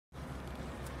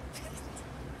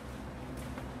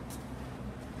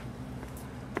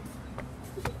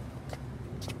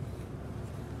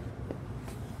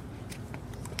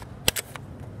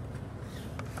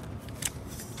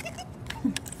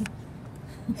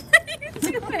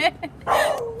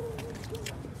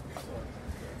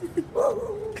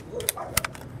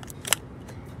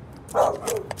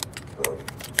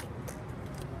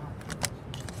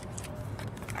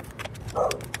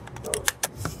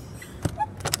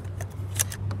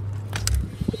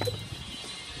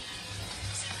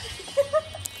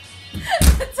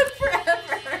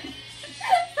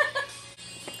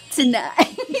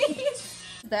Tonight.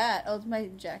 That? Oh, it's my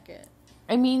jacket.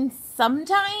 I mean,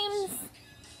 sometimes.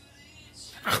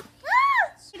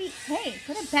 Hey,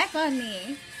 put it back on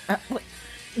me.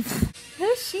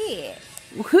 Who's she?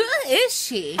 Who is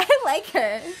she? I like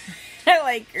her. I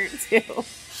like her too.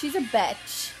 She's a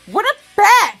bitch. What a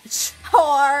bitch!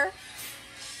 Whore.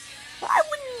 I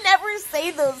would never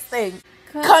say those things.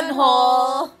 Cunt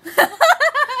hole.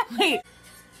 Wait,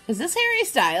 is this Harry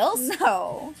Styles?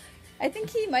 No. I think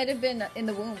he might have been in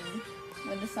the womb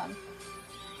when the song.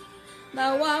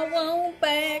 No, I won't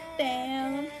back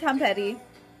down. Tom Petty.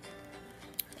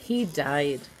 He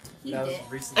died. He did.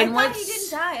 I And thought he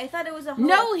didn't die. I thought it was a hoax.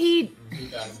 No, He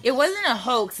died. it wasn't a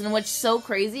hoax. And what's so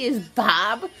crazy is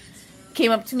Bob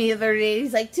came up to me the other day.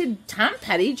 He's like, did Tom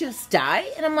Petty just die?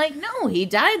 And I'm like, no, he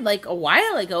died like a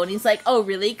while ago. And he's like, oh,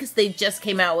 really? Because they just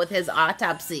came out with his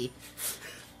autopsy.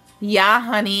 Yeah,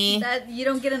 honey. That you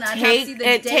don't get an autopsy the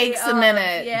day it takes a of.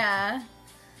 minute. Yeah.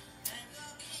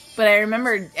 But I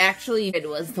remember actually it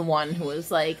was the one who was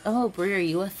like, oh, Brie, are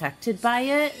you affected by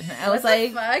it? And I was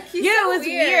like, fuck? He's yeah, so it was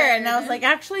weird. And I was like,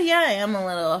 actually, yeah, I am a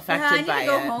little affected by I need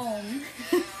to go home.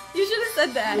 You should have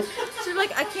said that. She's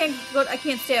like, I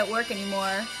can't stay at work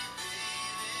anymore.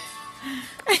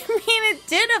 I mean, it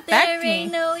did affect me. There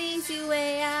ain't no easy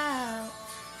way out.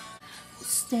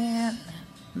 Stand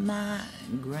my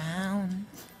ground.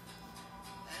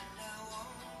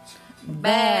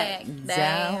 Back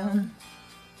down.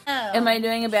 Oh. Am I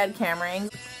doing a bad camera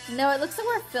angle? No, it looks like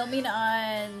we're filming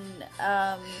on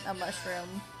a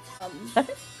mushroom.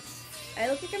 I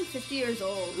look like I'm 50 years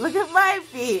old. Look at my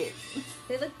feet.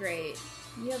 They look great.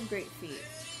 You have great feet.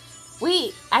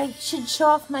 Wait, I should show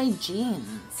off my jeans.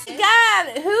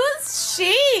 God, who's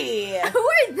she? Who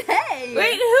are they?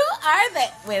 Wait, who are they?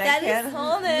 Wait, That I can't is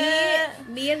hold it.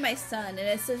 Me and my son, and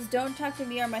it says, "Don't talk to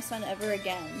me or my son ever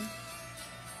again."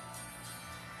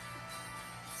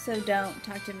 So don't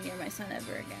talk to me or my son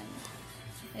ever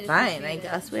again. Fine, I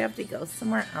guess we have to go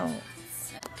somewhere else.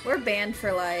 We're banned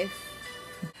for life.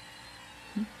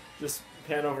 Just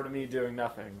pan over to me doing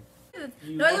nothing.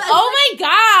 No, Oh my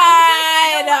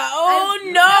god! Oh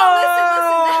no!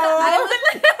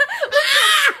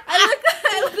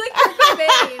 I look like Kurt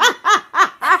Cobain.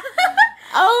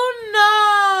 Oh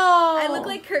no! I look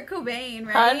like Kurt Cobain,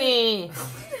 right? Honey.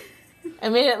 I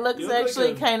mean, it looks You look like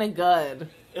actually a- kind of good.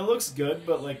 It looks good,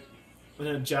 but like when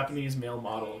a Japanese male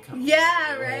model comes.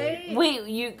 Yeah, right? Wait,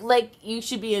 you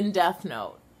should be in Death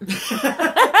Note.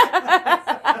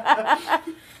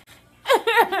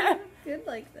 Good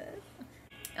like this.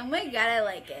 Oh my god, I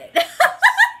like it.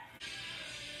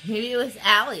 Maybe it was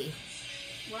Allie.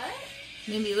 What?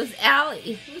 Maybe it was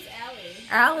Allie. Who's Allie?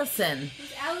 Allison.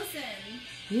 Who's Allison?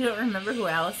 You don't remember who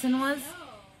Allison was?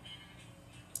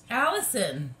 No.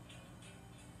 Allison.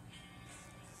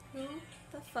 Who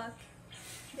the fuck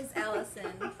is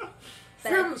Allison?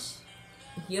 From- Bitch.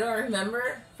 You don't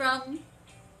remember From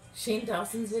Shane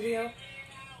Dawson's video?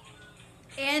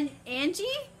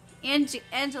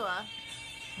 Angela.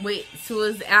 Wait, so it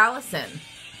was Allison.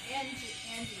 Angie.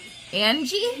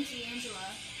 Angie? Angela.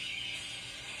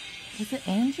 Was it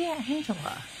Angie or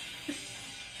Angela?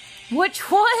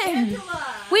 Which one?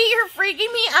 Angela. Wait, you're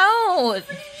freaking me out.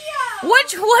 Freak me out.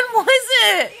 Which one was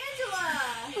it?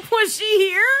 Angela. Was she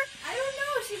here? I don't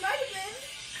know. She might have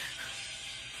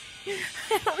been.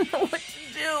 I don't know what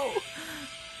to do.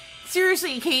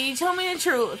 Seriously, can you tell me the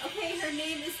truth? Okay, her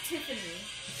name is Tiffany.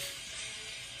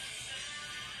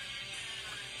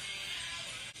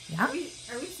 Yeah? Are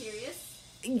we serious?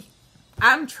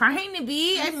 I'm trying to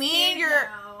be. I mean,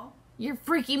 you're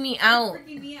freaking me out. You're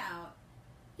freaking me out.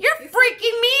 You're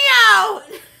freaking me out.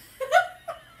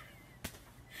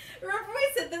 Remember we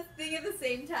said the thing at the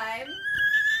same time?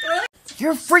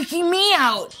 You're freaking me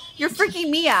out. You're freaking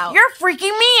me out. You're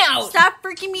freaking me out. Stop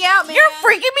freaking me out, man. You're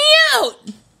freaking me out.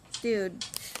 Dude.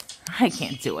 I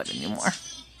can't do it anymore.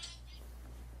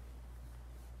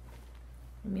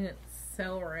 I mean, it's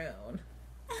so rude.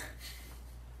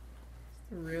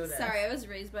 Rude. Sorry, I was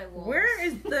raised by wolves. Where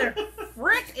is the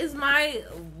frick is my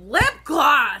lip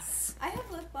gloss? I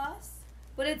have lip gloss,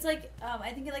 but it's like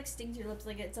I think it like stings your lips,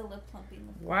 like it's a lip plumping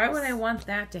lip gloss. Why would I want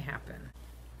that to happen?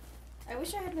 I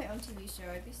wish I had my own TV show.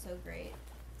 It'd be so great.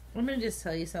 I'm gonna just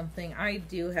tell you something. I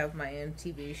do have my own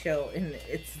TV show, and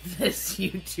it's this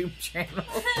YouTube channel.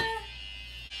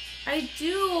 I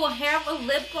do have a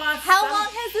lip gloss. How long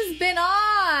has this been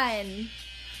on?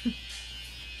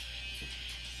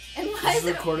 And why This is is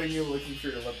it? recording you looking for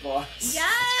your lip gloss. Yes!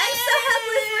 I'm so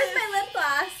helpless. Where's my lip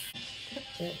gloss?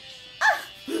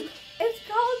 It's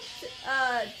called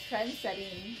trend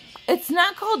setting. It's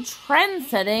not called trend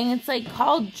setting. It's like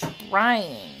called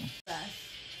trying.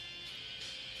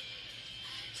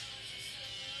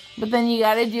 But then you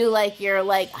gotta do like your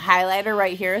like highlighter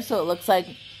right here so it looks like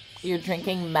you're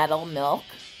drinking metal milk.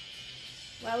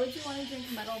 Why would you want to drink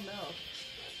metal milk?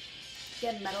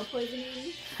 Get metal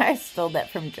poisoning? I stole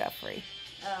that from Jeffree.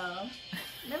 Oh.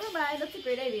 Never mind, that's a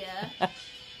great idea.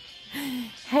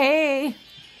 Hey.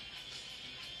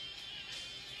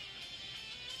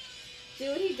 Do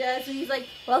what he does when he's like,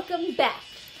 welcome back.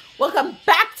 Welcome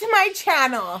back to my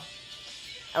channel.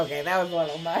 Okay, that was a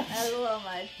little much. That was a little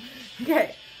much.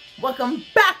 Okay. Welcome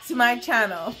back to my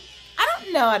channel. I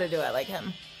don't know how to do it like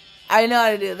him. I know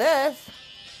how to do this.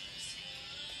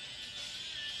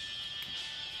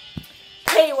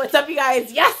 Hey, what's up, you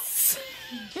guys? Yes!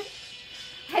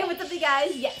 Hey, what's up, you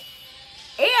guys? Yes.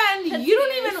 And you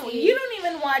don't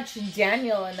even watch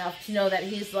Daniel enough to know that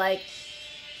he's like,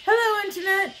 hello,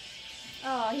 internet.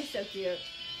 Oh, he's so cute.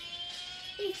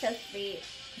 He's so sweet.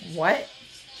 What?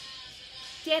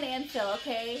 Dan and Phil,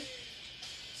 okay?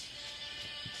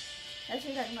 That's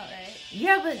what you're talking about, right?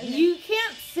 Yeah, but Okay. you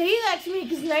can't say that to me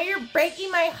because now you're breaking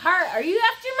my heart. Are you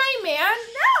after my man?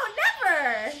 No,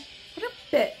 never! What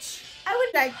a bitch. I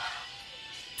would like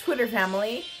Twitter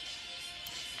family.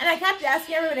 And I kept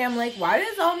asking everybody, I'm like, why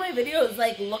does all my videos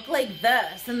like look like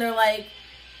this? And they're like,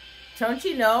 don't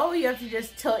you know you have to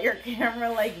just tilt your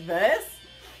camera like this?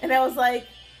 And I was like,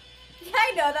 Yeah,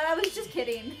 I know that. I was just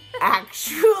kidding.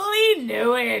 actually,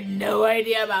 no, I had no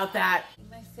idea about that.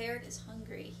 My ferret is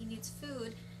hungry. He needs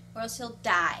food or else he'll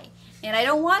die. And I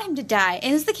don't want him to die.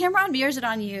 And is the camera on me or is it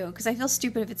on you? Because I feel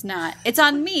stupid if it's not. It's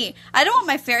on me. I don't want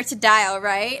my ferret to die,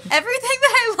 alright? Everything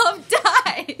that I love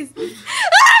dies.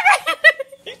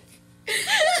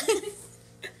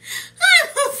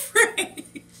 I'm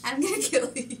afraid. I'm gonna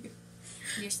kill you.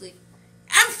 In your sleep.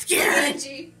 I'm scared.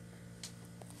 Angie.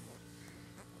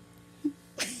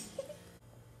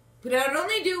 But I would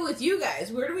only do it with you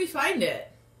guys. Where do we find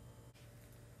it?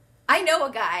 I know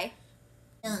a guy.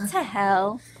 To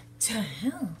hell. To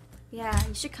hell. Yeah,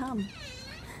 you should come.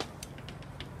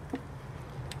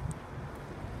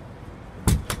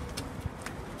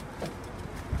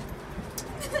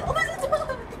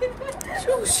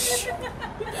 Oh shit!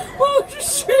 Oh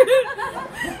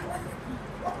shit!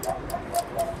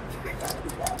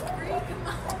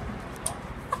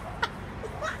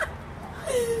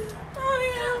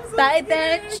 Bye,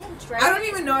 bitch. I don't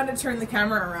even know how to turn the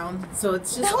camera around, so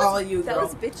it's just all you, girl. That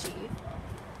was bitchy.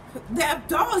 That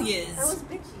dog is. That was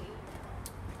bitchy.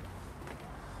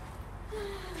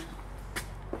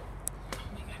 Oh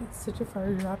my god, it's such a far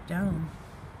drop down.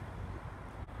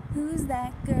 Who's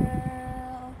that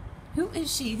girl? Who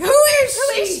is she? Who is she?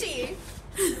 Who is she?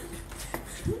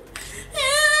 Who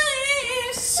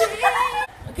is she?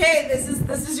 Okay, this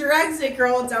is your exit,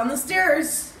 girl. Down the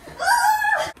stairs.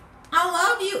 I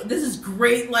love you. This is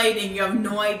great lighting. You have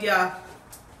no idea.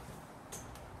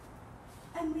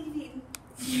 I'm leaving.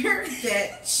 You're a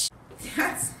bitch.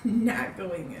 That's not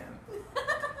going in.